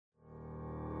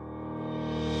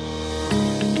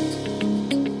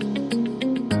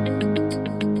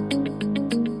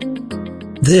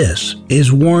This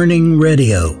is Warning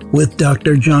Radio with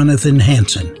Dr. Jonathan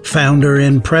Hansen, founder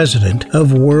and president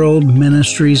of World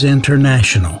Ministries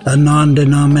International, a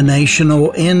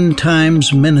non-denominational end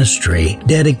times ministry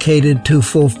dedicated to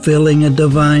fulfilling a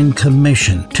divine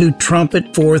commission to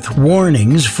trumpet forth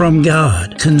warnings from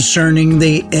God concerning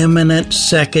the imminent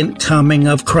second coming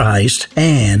of Christ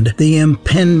and the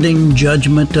impending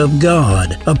judgment of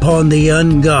God upon the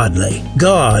ungodly.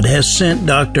 God has sent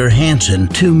Dr. Hansen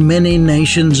to many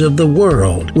nations of the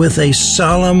world with a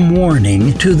solemn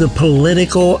warning to the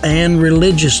political and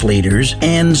religious leaders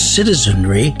and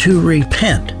citizenry to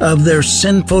repent of their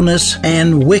sinfulness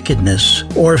and wickedness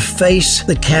or face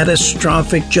the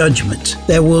catastrophic judgments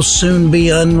that will soon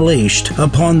be unleashed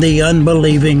upon the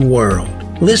unbelieving world.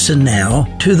 Listen now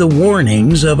to the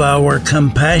warnings of our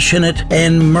compassionate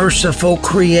and merciful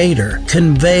Creator,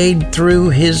 conveyed through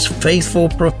His faithful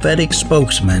prophetic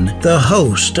spokesman, the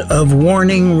host of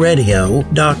Warning Radio,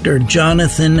 Dr.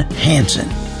 Jonathan Hansen.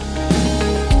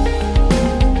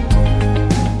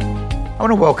 I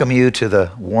want to welcome you to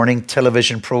the Warning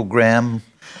television program.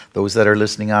 Those that are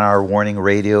listening on our Warning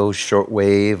Radio,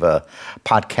 shortwave,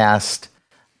 podcast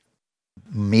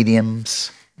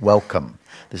mediums, welcome.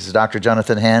 This is Dr.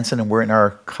 Jonathan Hansen, and we're in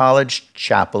our college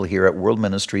chapel here at World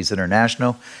Ministries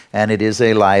International, and it is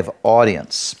a live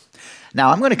audience.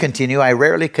 Now, I'm going to continue. I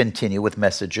rarely continue with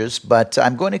messages, but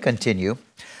I'm going to continue.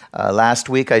 Last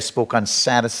week, I spoke on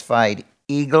satisfied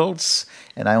eagles,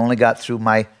 and I only got through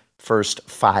my first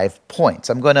 5 points.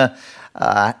 I'm going to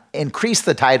increase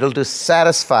the title to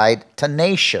Satisfied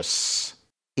Tenacious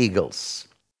Eagles.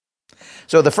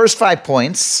 So the first 5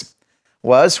 points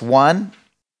was 1,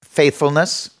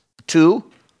 faithfulness. 2,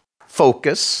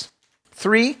 focus.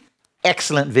 3,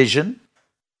 excellent vision.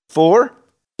 4,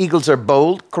 eagles are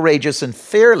bold, courageous, and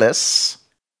fearless.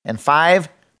 And 5,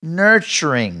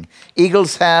 nurturing.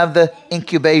 Eagles have the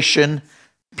incubation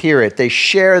period. They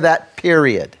share that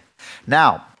period.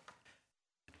 Now,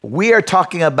 we are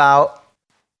talking about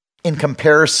in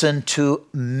comparison to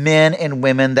men and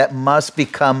women that must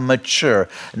become mature,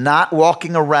 not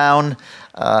walking around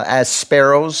as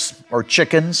sparrows or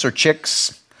chickens or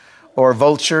chicks or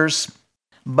vultures,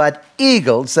 but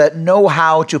eagles that know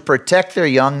how to protect their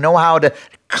young, know how to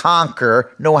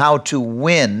conquer, know how to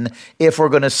win if we're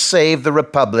going to save the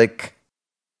republic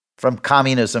from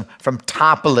communism, from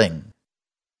toppling.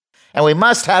 And we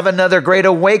must have another great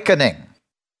awakening.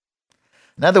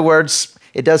 In other words,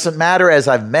 it doesn't matter, as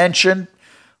I've mentioned,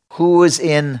 who is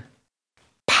in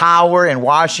power in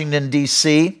Washington,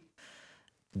 D.C.,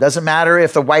 doesn't matter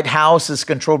if the White House is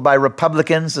controlled by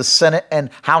Republicans, the Senate and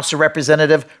House of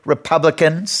Representatives,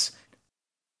 Republicans.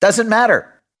 Doesn't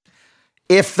matter.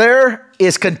 If there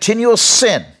is continual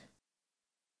sin,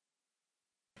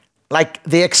 like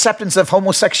the acceptance of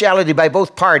homosexuality by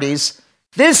both parties,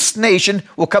 this nation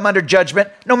will come under judgment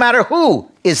no matter who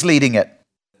is leading it.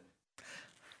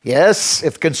 Yes,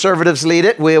 if conservatives lead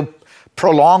it, we'll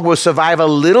survive a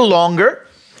little longer.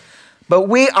 But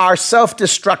we are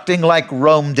self-destructing like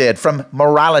Rome did from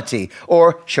morality,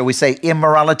 or shall we say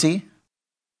immorality?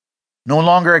 No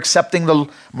longer accepting the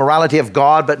morality of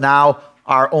God, but now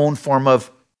our own form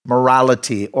of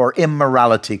morality or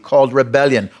immorality, called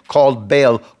rebellion, called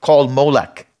Baal, called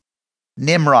Molech,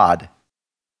 Nimrod,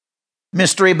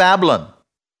 Mystery Babylon.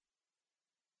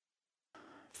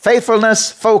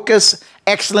 Faithfulness, focus,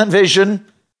 excellent vision.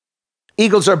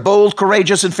 Eagles are bold,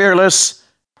 courageous, and fearless.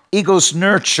 Eagles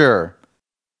nurture.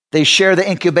 They share the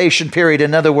incubation period.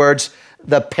 In other words,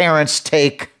 the parents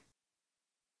take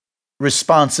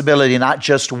responsibility, not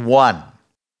just one.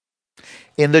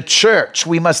 In the church,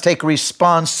 we must take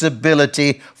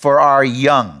responsibility for our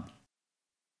young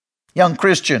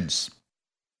Christians.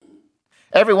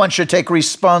 Everyone should take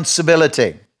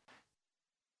responsibility,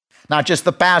 not just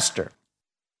the pastor,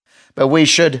 but we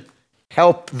should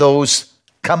help those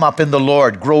come up in the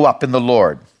Lord, grow up in the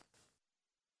Lord.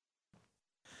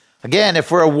 Again, if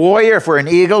we're a warrior, if we're an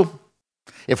eagle,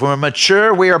 if we're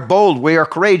mature, we are bold, we are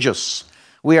courageous,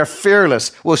 we are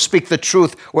fearless, we'll speak the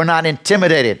truth, we're not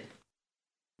intimidated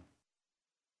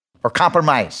or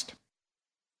compromised.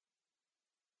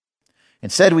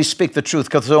 Instead, we speak the truth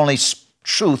because only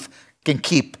truth can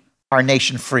keep our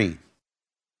nation free.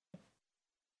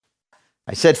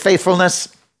 I said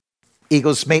faithfulness,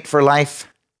 eagles mate for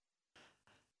life.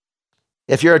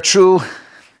 If you're a true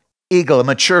eagle, a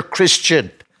mature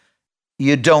Christian,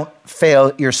 you don't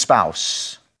fail your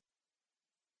spouse.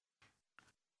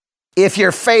 If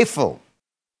you're faithful,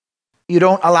 you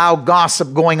don't allow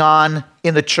gossip going on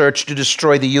in the church to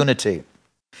destroy the unity,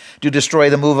 to destroy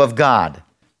the move of God.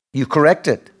 You correct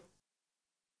it.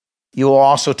 You will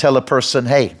also tell a person,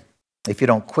 hey, if you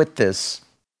don't quit this,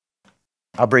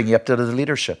 I'll bring you up to the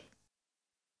leadership.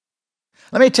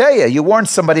 Let me tell you, you warn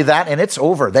somebody that and it's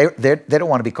over. They don't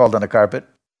want to be called on the carpet.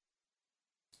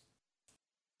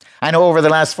 I know over the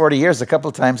last 40 years, a couple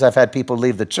of times I've had people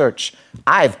leave the church.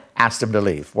 I've asked them to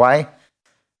leave. Why?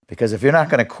 Because if you're not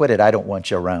going to quit it, I don't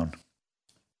want you around.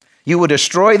 You will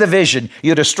destroy the vision.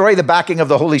 You destroy the backing of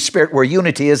the Holy Spirit where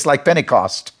unity is like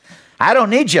Pentecost. I don't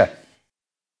need you.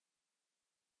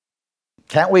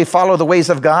 Can't we follow the ways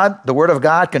of God, the Word of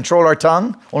God, control our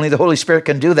tongue? Only the Holy Spirit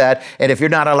can do that. And if you're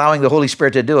not allowing the Holy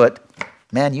Spirit to do it,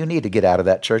 man, you need to get out of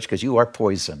that church because you are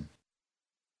poison.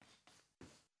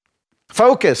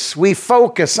 Focus. We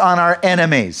focus on our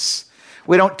enemies.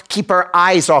 We don't keep our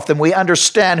eyes off them. We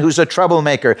understand who's a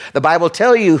troublemaker. The Bible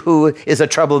tells you who is a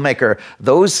troublemaker.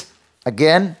 Those,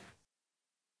 again,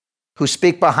 who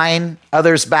speak behind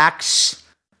others' backs,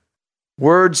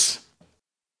 words,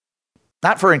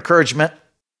 not for encouragement,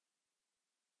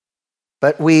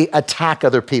 but we attack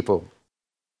other people.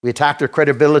 We attack their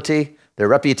credibility, their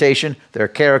reputation, their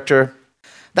character.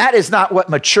 That is not what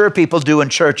mature people do in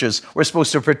churches. We're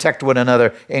supposed to protect one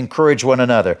another, encourage one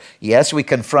another. Yes, we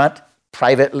confront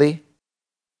privately,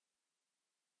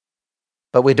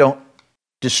 but we don't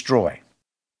destroy.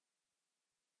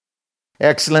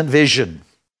 Excellent vision.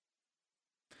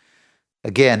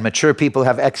 Again, mature people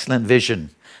have excellent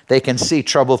vision. They can see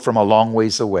trouble from a long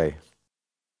ways away.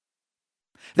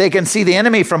 They can see the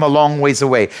enemy from a long ways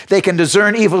away. They can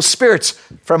discern evil spirits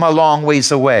from a long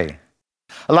ways away.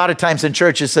 A lot of times in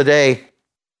churches today,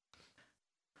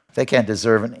 they can't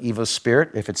discern an evil spirit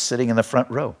if it's sitting in the front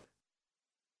row.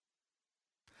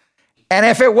 And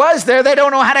if it was there, they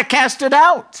don't know how to cast it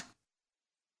out.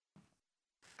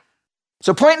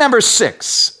 So point number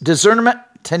 6, discernment,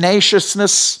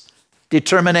 tenaciousness,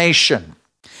 determination.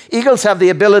 Eagles have the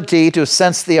ability to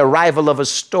sense the arrival of a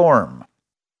storm.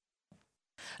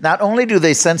 Not only do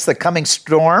they sense the coming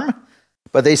storm,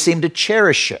 but they seem to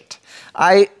cherish it.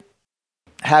 I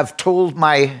have told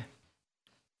my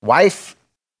wife,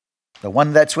 the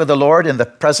one that's with the Lord and the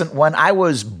present one, I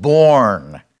was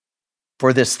born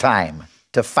for this time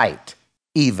to fight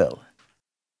evil.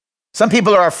 Some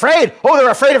people are afraid. Oh,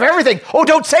 they're afraid of everything. Oh,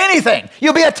 don't say anything.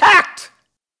 You'll be attacked.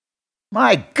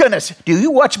 My goodness. Do you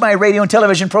watch my radio and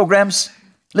television programs?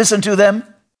 Listen to them.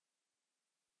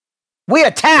 We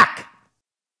attack.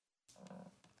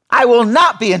 I will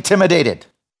not be intimidated.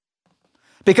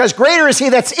 Because greater is he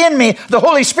that's in me. The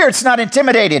Holy Spirit's not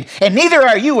intimidated. And neither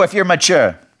are you if you're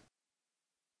mature.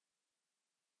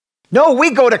 No,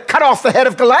 we go to cut off the head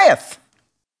of Goliath.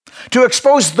 To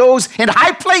expose those in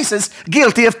high places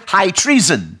guilty of high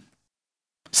treason,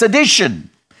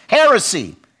 sedition,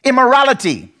 heresy,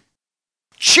 immorality,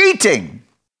 cheating.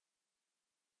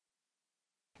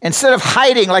 Instead of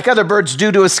hiding like other birds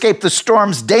do to escape the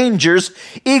storm's dangers,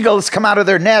 eagles come out of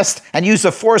their nest and use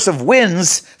the force of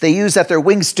winds they use at their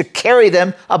wings to carry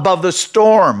them above the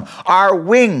storm. Our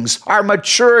wings, our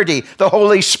maturity, the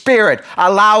Holy Spirit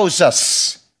allows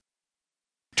us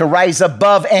to rise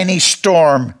above any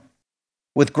storm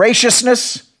with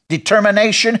graciousness,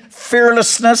 determination,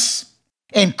 fearlessness,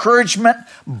 encouragement,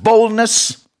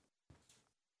 boldness.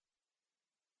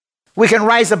 We can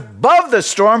rise above the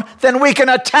storm, then we can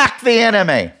attack the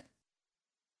enemy.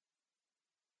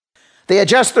 They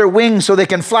adjust their wings so they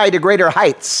can fly to greater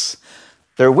heights.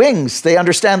 Their wings, they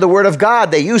understand the Word of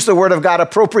God. They use the Word of God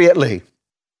appropriately.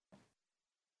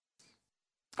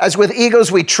 As with eagles,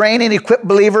 we train and equip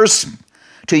believers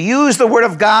to use the Word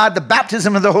of God, the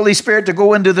baptism of the Holy Spirit, to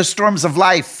go into the storms of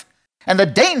life and the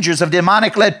dangers of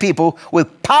demonic-led people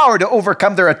with power to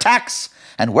overcome their attacks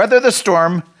and weather the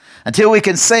storm until we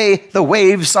can say the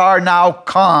waves are now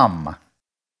calm.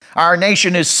 Our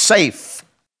nation is safe,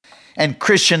 and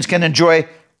Christians can enjoy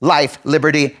life,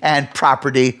 liberty, and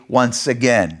property once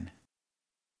again.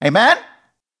 Amen?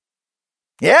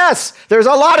 Yes, there's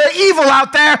a lot of evil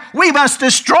out there we must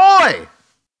destroy.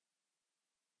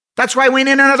 That's why we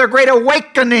need another great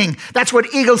awakening. That's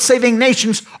what Eagle Saving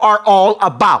Nations are all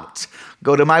about.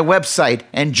 Go to my website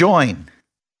and join.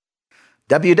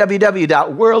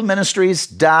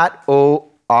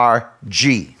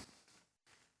 www.worldministries.org.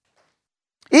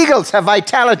 Eagles have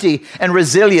vitality and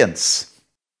resilience.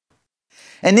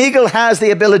 An eagle has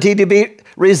the ability to be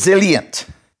resilient.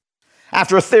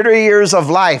 After 30 years of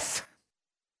life,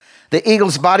 the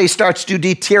eagle's body starts to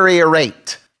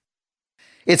deteriorate.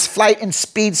 Its flight and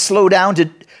speed slow down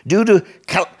due to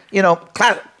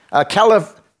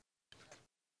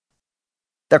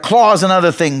their claws and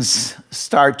other things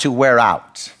start to wear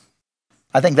out.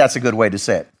 I think that's a good way to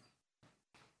say it.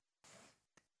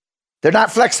 They're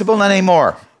not flexible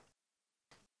anymore.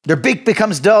 Their beak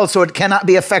becomes dull, so it cannot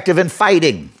be effective in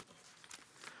fighting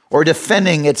or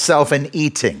defending itself and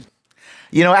eating.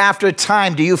 You know, after a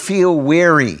time, do you feel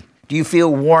weary? Do you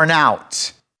feel worn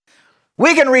out?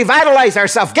 We can revitalize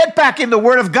ourselves. Get back in the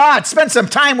Word of God. Spend some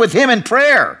time with Him in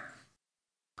prayer.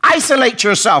 Isolate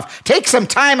yourself. Take some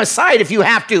time aside if you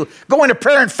have to. Go into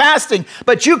prayer and fasting,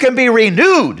 but you can be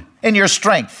renewed in your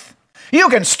strength. You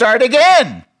can start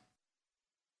again.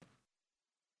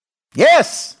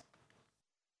 Yes,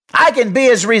 I can be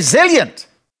as resilient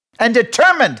and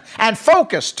determined and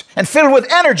focused and filled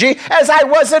with energy as I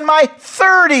was in my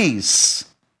 30s.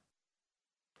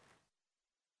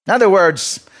 In other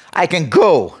words, I can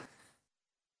go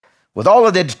with all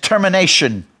of the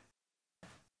determination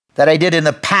that I did in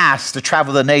the past to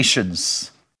travel the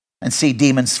nations and see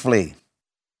demons flee.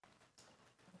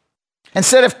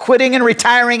 Instead of quitting and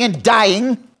retiring and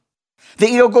dying, the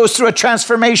ego goes through a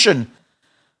transformation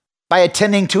by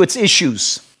attending to its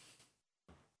issues.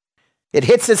 It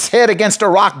hits its head against a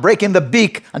rock, breaking the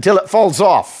beak until it falls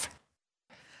off.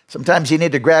 Sometimes you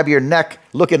need to grab your neck,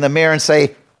 look in the mirror and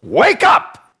say, "Wake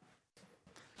up!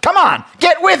 Come on,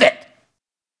 get with it!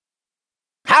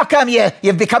 How come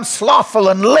you've become slothful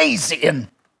and lazy and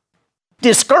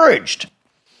discouraged?"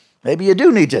 Maybe you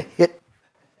do need to hit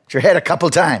your head a couple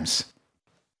times.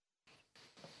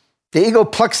 The ego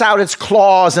plucks out its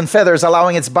claws and feathers,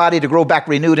 allowing its body to grow back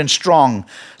renewed and strong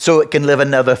so it can live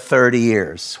another 30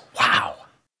 years. Wow.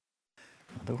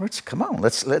 In other words, come on,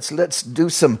 let's do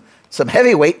some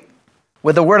heavyweight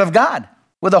with the Word of God,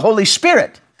 with the Holy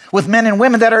Spirit, with men and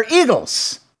women that are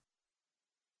eagles.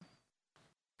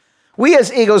 We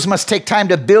as eagles must take time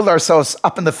to build ourselves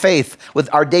up in the faith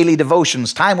with our daily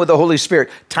devotions, time with the Holy Spirit,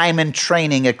 time in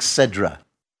training, etc.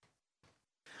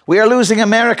 We are losing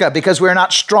America because we're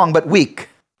not strong but weak.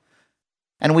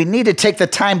 And we need to take the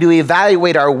time to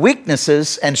evaluate our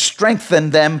weaknesses and strengthen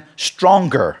them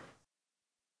stronger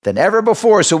than ever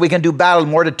before so we can do battle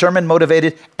more determined,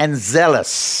 motivated, and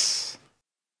zealous.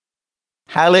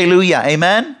 Hallelujah.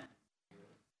 Amen?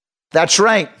 That's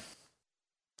right.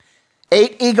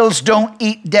 8 eagles don't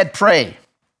eat dead prey. You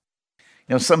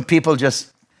know, some people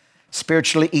just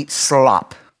spiritually eat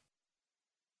slop.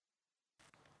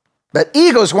 But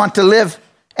eagles want to live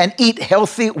and eat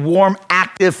healthy, warm,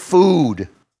 active food.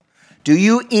 Do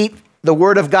you eat the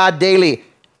Word of God daily,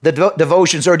 the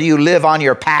devotions, or do you live on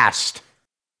your past?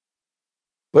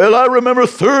 Well, I remember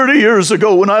 30 years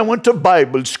ago when I went to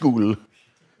Bible school.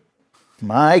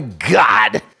 My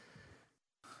God.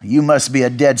 You must be a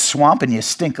dead swamp and you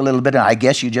stink a little bit, and I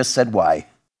guess you just said why.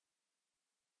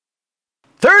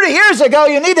 30 years ago,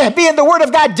 you need to be in the Word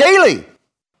of God daily.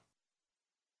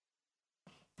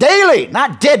 Daily,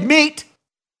 not dead meat.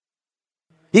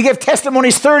 You give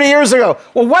testimonies 30 years ago.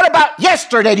 Well, what about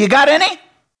yesterday? Do you got any?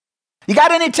 You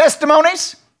got any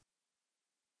testimonies?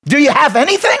 Do you have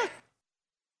anything?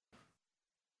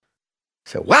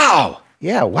 So, wow.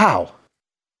 Yeah, wow.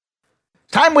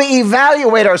 Time we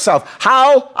evaluate ourselves.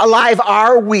 How alive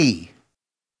are we?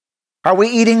 Are we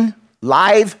eating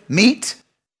live meat?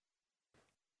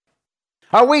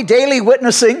 Are we daily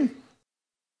witnessing?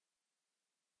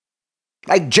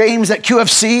 Like James at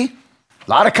QFC, a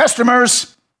lot of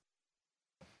customers.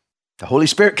 The Holy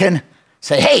Spirit can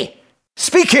say, "Hey,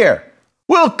 speak here.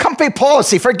 Well, company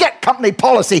policy, forget company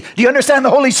policy. Do you understand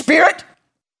the Holy Spirit?"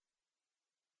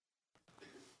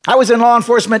 I was in law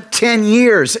enforcement 10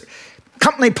 years.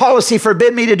 Company policy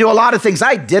forbid me to do a lot of things.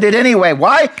 I did it anyway.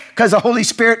 Why? Because the Holy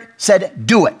Spirit said,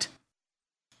 do it.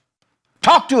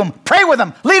 Talk to him, pray with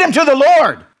him, lead him to the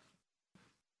Lord.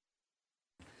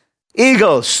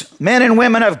 Eagles, men and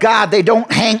women of God, they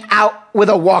don't hang out with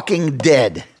a walking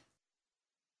dead.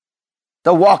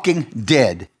 The walking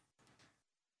dead.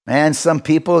 Man, some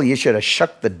people, you should have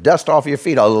shook the dust off your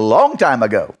feet a long time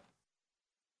ago.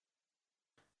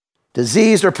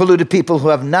 Diseased or polluted people who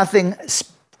have nothing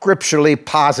scripturally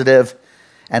positive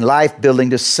and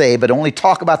life-building to say, but only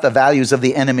talk about the values of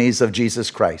the enemies of Jesus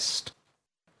Christ.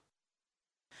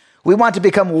 We want to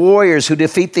become warriors who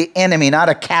defeat the enemy, not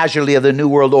a casualty of the New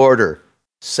World Order.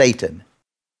 Satan,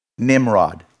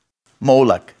 Nimrod,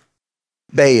 Moloch,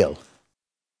 Baal.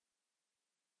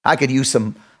 I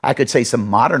could say some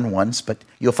modern ones, but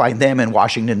you'll find them in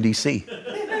Washington, D.C.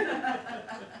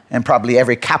 and probably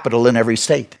every capital in every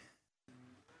state.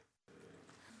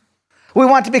 We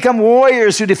want to become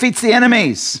warriors who defeats the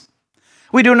enemies.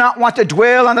 We do not want to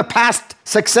dwell on the past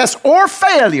success or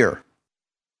failure,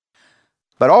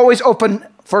 but always open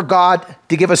for God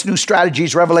to give us new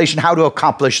strategies, revelation, how to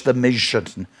accomplish the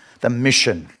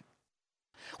mission.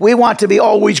 We want to be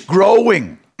always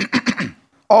growing,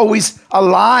 always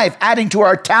alive, adding to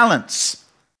our talents,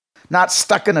 not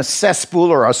stuck in a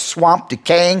cesspool or a swamp,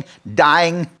 decaying,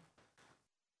 dying,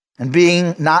 and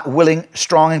being not willing,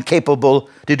 strong, and capable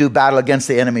to do battle against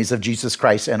the enemies of Jesus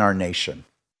Christ and our nation.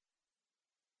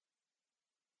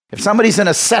 If somebody's in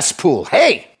a cesspool,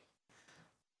 hey,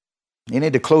 you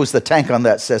need to close the tank on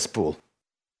that cesspool.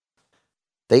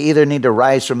 They either need to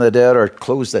rise from the dead or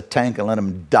close the tank and let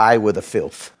them die with the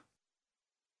filth.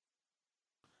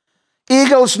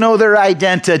 Eagles know their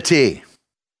identity.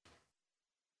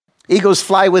 Eagles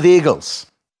fly with eagles.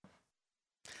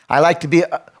 I like to be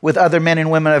with other men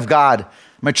and women of God,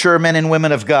 mature men and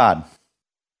women of God.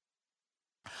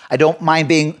 I don't mind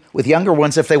being with younger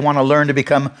ones if they want to learn to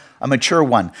become a mature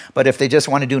one. But if they just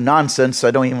want to do nonsense,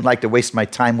 I don't even like to waste my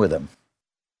time with them.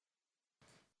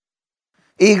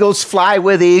 Eagles fly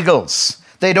with eagles.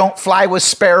 They don't fly with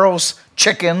sparrows,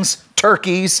 chickens,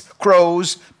 turkeys,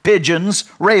 crows, pigeons,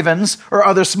 ravens, or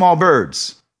other small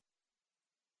birds.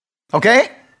 Okay?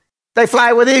 They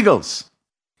fly with eagles.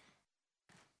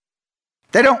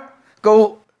 They don't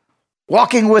go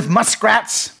walking with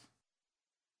muskrats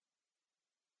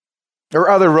or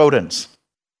other rodents.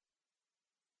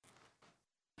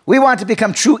 We want to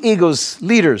become true eagles,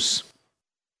 leaders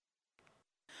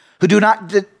who do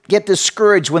not get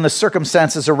discouraged when the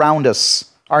circumstances around us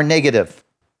are negative,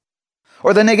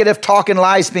 or the negative talk and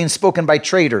lies being spoken by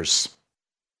traitors.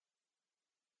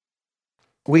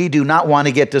 We do not want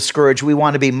to get discouraged. We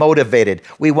want to be motivated.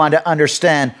 We want to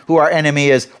understand who our enemy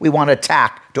is. We want to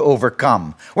attack to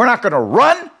overcome. We're not going to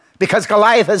run because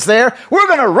Goliath is there. We're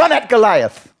going to run at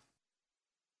Goliath.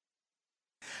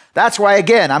 That's why,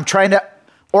 again, I'm trying to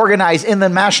organize in the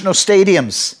national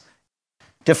stadiums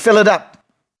to fill it up.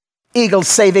 Eagles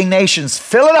saving nations.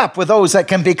 Fill it up with those that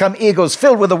can become eagles,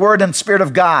 filled with the Word and Spirit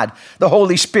of God, the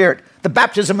Holy Spirit, the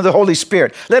baptism of the Holy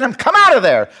Spirit. Let them come out of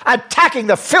there, attacking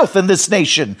the filth in this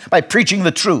nation by preaching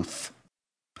the truth,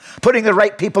 putting the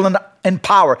right people in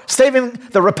power, saving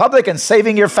the republic and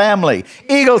saving your family.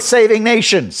 Eagles saving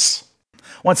nations.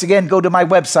 Once again, go to my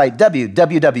website,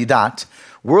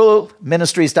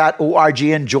 www.worldministries.org,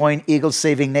 and join Eagles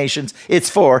Saving Nations. It's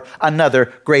for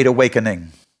another great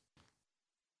awakening.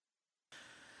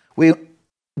 We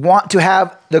want to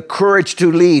have the courage to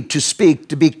lead, to speak,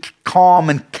 to be calm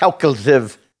and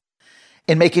calculative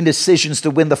in making decisions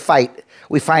to win the fight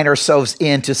we find ourselves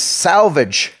in, to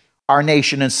salvage our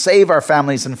nation and save our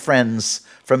families and friends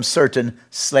from certain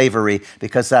slavery,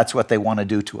 because that's what they want to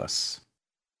do to us.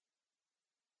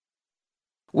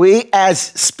 We as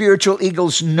spiritual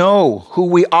eagles know who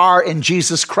we are in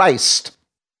Jesus Christ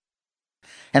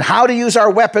and how to use our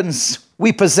weapons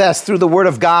we possess through the Word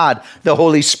of God, the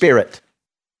Holy Spirit.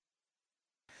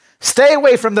 Stay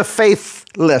away from the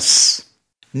faithless,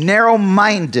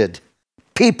 narrow-minded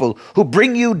people who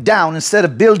bring you down instead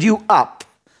of build you up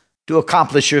to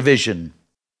accomplish your vision.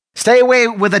 Stay away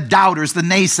with the doubters, the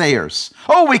naysayers.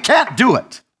 Oh, we can't do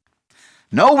it.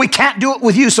 No, we can't do it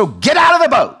with you, so get out of the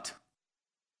boat.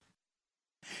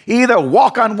 Either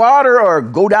walk on water or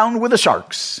go down with the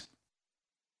sharks.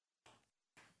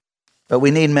 But we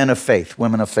need men of faith,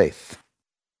 women of faith.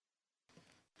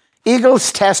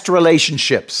 Eagles test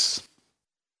relationships.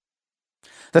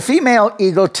 The female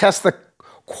eagle tests the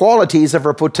qualities of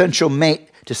her potential mate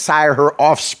to sire her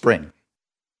offspring.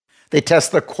 They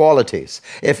test the qualities.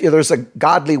 If there's a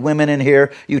godly women in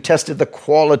here, you tested the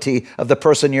quality of the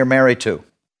person you're married to.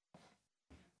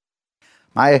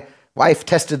 My wife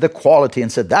tested the quality and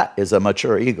said, that is a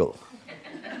mature eagle.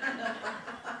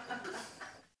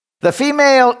 The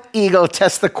female eagle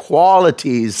tests the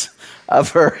qualities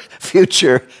of her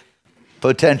future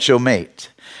potential mate.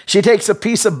 She takes a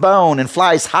piece of bone and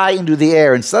flies high into the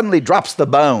air and suddenly drops the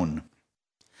bone.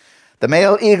 The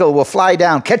male eagle will fly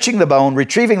down, catching the bone,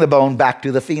 retrieving the bone back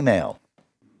to the female.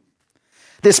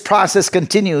 This process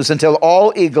continues until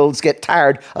all eagles get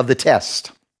tired of the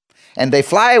test, and they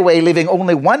fly away, leaving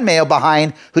only one male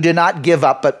behind who did not give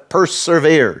up but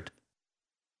persevered.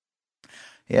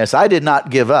 Yes, I did not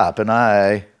give up, and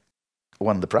I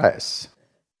won the prize.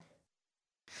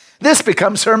 This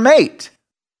becomes her mate.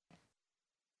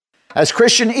 As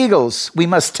Christian eagles, we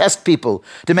must test people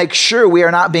to make sure we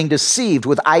are not being deceived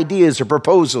with ideas or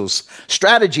proposals,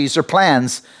 strategies or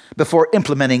plans before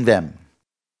implementing them.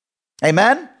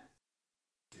 Amen?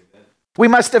 We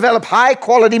must develop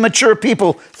high-quality, mature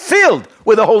people filled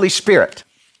with the Holy Spirit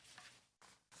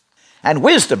and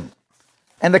wisdom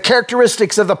and the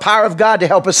characteristics of the power of God to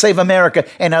help us save America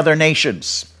and other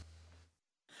nations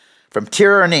from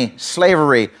tyranny,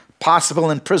 slavery,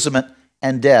 possible imprisonment,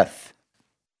 and death.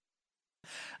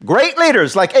 Great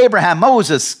leaders like Abraham,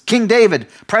 Moses, King David,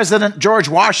 President George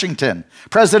Washington,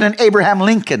 President Abraham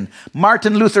Lincoln,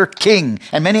 Martin Luther King,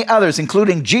 and many others,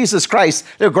 including Jesus Christ,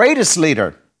 their greatest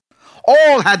leader,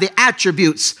 all had the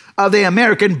attributes of the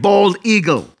American bald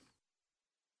eagle.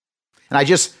 And I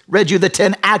just read you the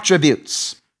 10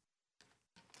 attributes.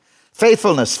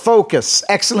 Faithfulness, focus,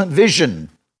 excellent vision,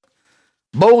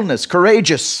 boldness,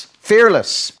 courageous,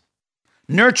 fearless,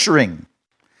 nurturing,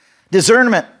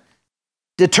 discernment,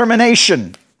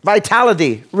 determination,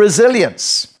 vitality,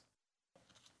 resilience.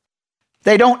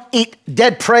 They don't eat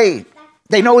dead prey.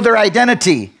 They know their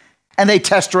identity, and they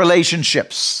test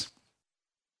relationships.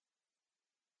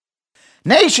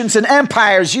 Nations and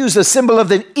empires use the symbol of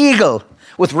the eagle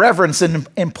with reverence and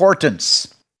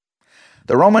importance.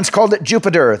 The Romans called it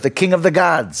Jupiter, the king of the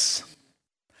gods.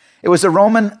 It was the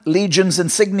Roman legion's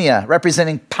insignia,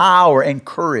 representing power and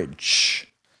courage.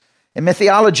 In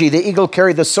mythology, the eagle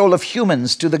carried the soul of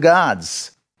humans to the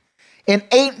gods. In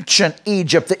ancient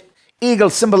Egypt, the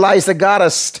eagle symbolized the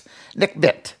goddess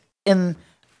Nekhbet in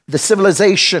the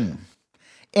civilization.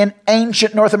 In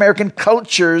ancient North American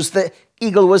cultures, the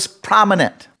eagle was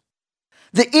prominent.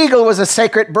 The eagle was a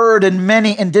sacred bird in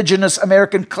many indigenous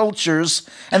American cultures,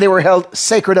 and they were held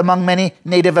sacred among many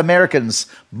Native Americans,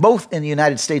 both in the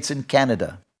United States and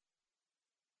Canada.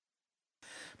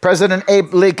 President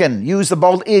Abe Lincoln used the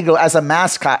bald eagle as a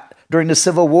mascot during the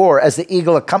Civil War, as the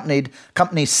eagle accompanied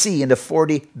Company C into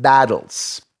 40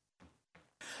 battles.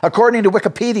 According to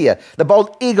Wikipedia, the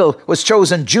bald eagle was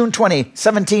chosen June 20,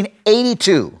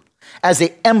 1782, as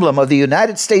the emblem of the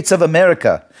United States of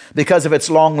America because of its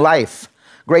long life,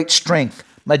 great strength,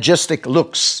 majestic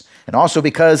looks, and also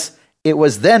because it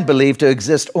was then believed to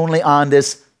exist only on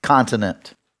this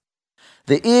continent.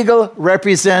 The eagle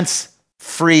represents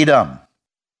freedom.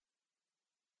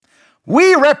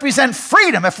 We represent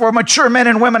freedom if we're mature men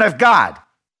and women of God.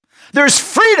 There's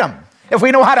freedom if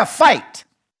we know how to fight,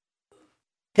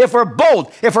 if we're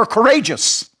bold, if we're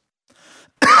courageous,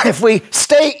 if we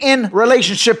stay in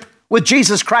relationship with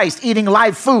Jesus Christ, eating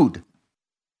live food.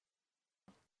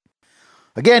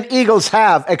 Again, eagles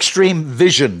have extreme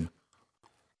vision.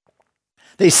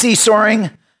 They see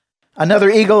soaring another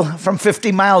eagle from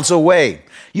 50 miles away.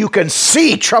 You can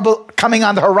see trouble coming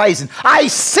on the horizon. I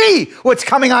see what's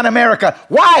coming on America.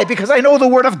 Why? Because I know the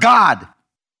Word of God.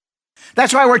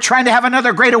 That's why we're trying to have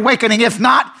another great awakening. If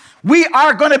not, we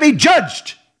are going to be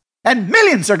judged, and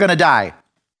millions are going to die.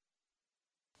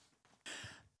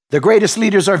 The greatest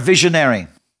leaders are visionary.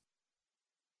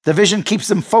 The vision keeps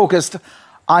them focused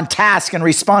on task and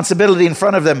responsibility in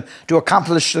front of them to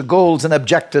accomplish the goals and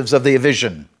objectives of the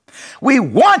vision. We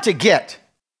want to get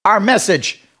our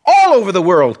message all over the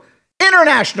world.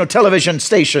 International television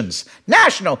stations,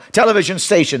 national television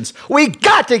stations. We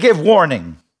got to give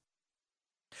warning.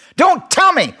 Don't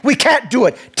tell me we can't do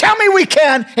it. Tell me we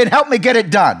can and help me get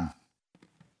it done.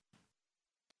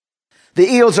 The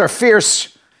eagles are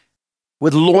fierce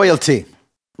with loyalty,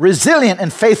 resilient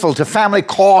and faithful to family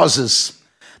causes.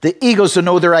 The eagles who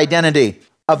know their identity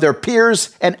of their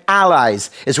peers and allies,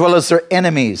 as well as their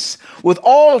enemies, with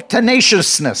all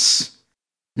tenaciousness,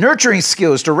 nurturing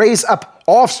skills to raise up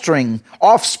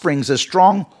offsprings as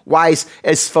strong, wise,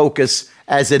 as focused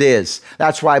as it is.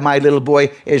 That's why my little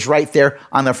boy is right there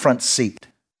on the front seat.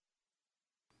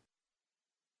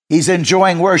 He's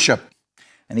enjoying worship,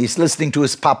 and he's listening to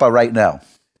his papa right now.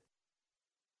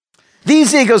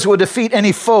 These eagles will defeat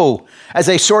any foe as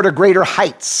they soar to greater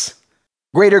heights,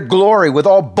 greater glory with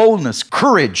all boldness,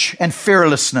 courage, and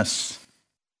fearlessness.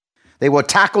 They will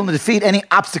tackle and defeat any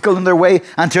obstacle in their way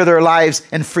until their lives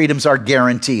and freedoms are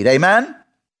guaranteed. Amen?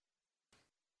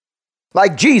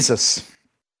 Like Jesus,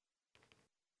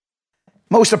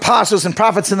 most apostles and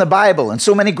prophets in the Bible, and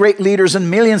so many great leaders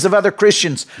and millions of other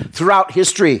Christians throughout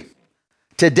history,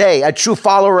 today, a true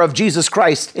follower of Jesus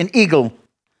Christ, an eagle,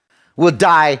 will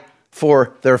die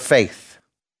for their faith.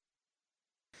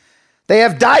 They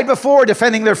have died before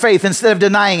defending their faith instead of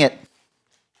denying it,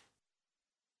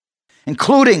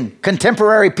 including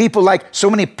contemporary people like so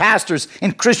many pastors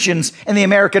and Christians in the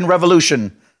American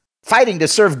Revolution, fighting to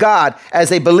serve God as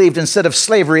they believed instead of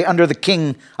slavery under the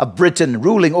King of Britain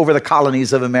ruling over the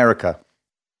colonies of America.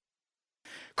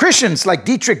 Christians like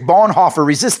Dietrich Bonhoeffer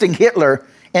resisting Hitler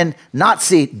in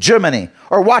Nazi Germany,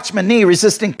 or Watchman Nee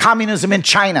resisting communism in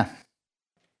China.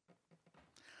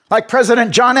 Like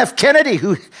President John F. Kennedy,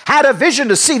 who had a vision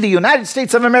to see the United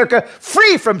States of America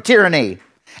free from tyranny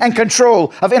and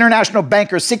control of international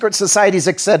bankers, secret societies,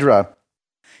 etc.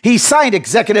 He signed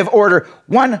Executive Order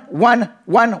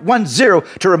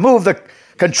 11110 to remove the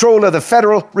control of the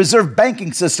Federal Reserve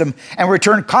banking system and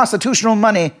return constitutional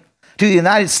money to the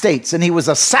United States. And he was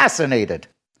assassinated,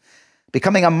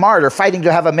 becoming a martyr, fighting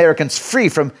to have Americans free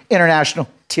from international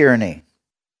tyranny.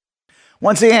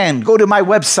 Once again, go to my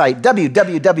website,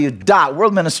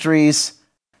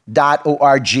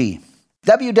 www.worldministries.org.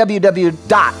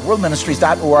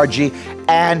 www.worldministries.org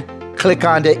and click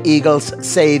on the Eagles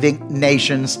Saving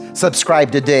Nations.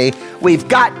 Subscribe today. We've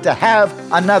got to have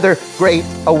another great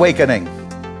awakening.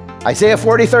 Isaiah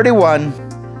 40:31.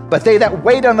 But they that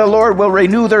wait on the Lord will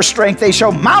renew their strength. They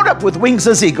shall mount up with wings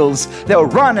as eagles. They'll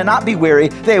run and not be weary.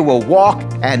 They will walk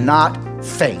and not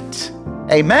faint.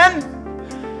 Amen.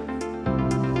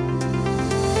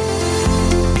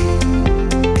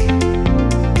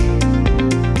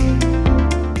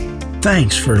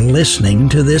 Thanks for listening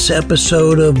to this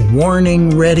episode of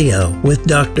Warning Radio with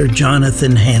Dr.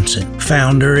 Jonathan Hansen,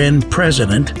 founder and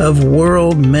president of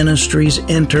World Ministries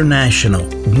International.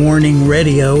 Warning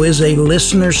Radio is a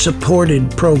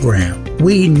listener-supported program.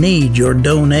 We need your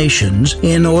donations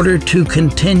in order to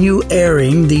continue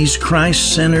airing these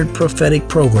Christ-centered prophetic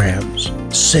programs.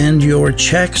 Send your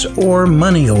checks or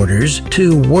money orders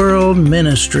to World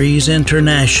Ministries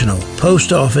International,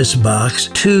 Post Office Box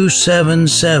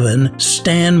 277,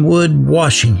 Stanwood,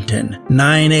 Washington,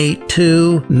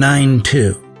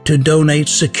 98292. To donate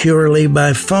securely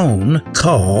by phone,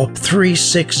 call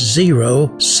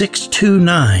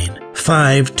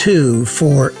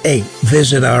 360-629-5248.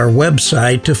 Visit our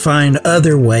website to find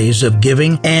other ways of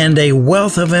giving and a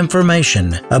wealth of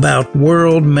information about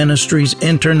World Ministries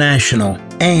International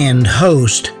and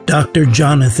host Dr.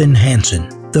 Jonathan Hansen.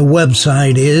 The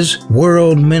website is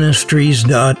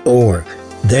worldministries.org.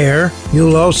 There,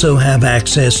 you'll also have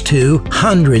access to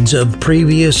hundreds of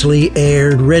previously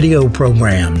aired radio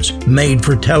programs,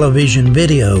 made-for-television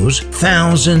videos,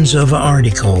 thousands of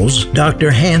articles, Dr.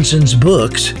 Hansen's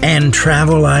books, and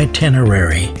travel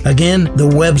itinerary. Again, the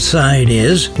website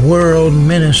is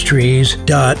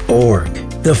worldministries.org.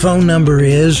 The phone number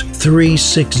is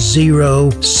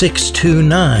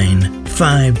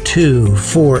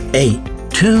 360-629-5248.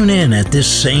 Tune in at this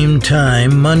same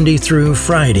time, Monday through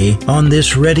Friday, on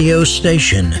this radio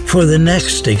station for the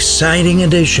next exciting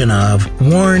edition of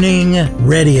Warning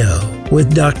Radio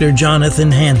with Dr.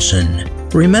 Jonathan Hansen.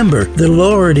 Remember, the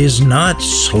Lord is not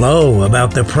slow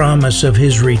about the promise of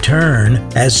His return,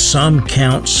 as some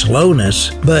count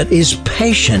slowness, but is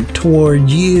patient toward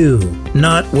you,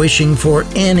 not wishing for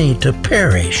any to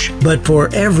perish, but for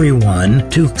everyone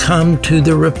to come to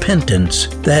the repentance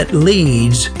that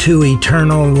leads to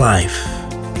eternal life.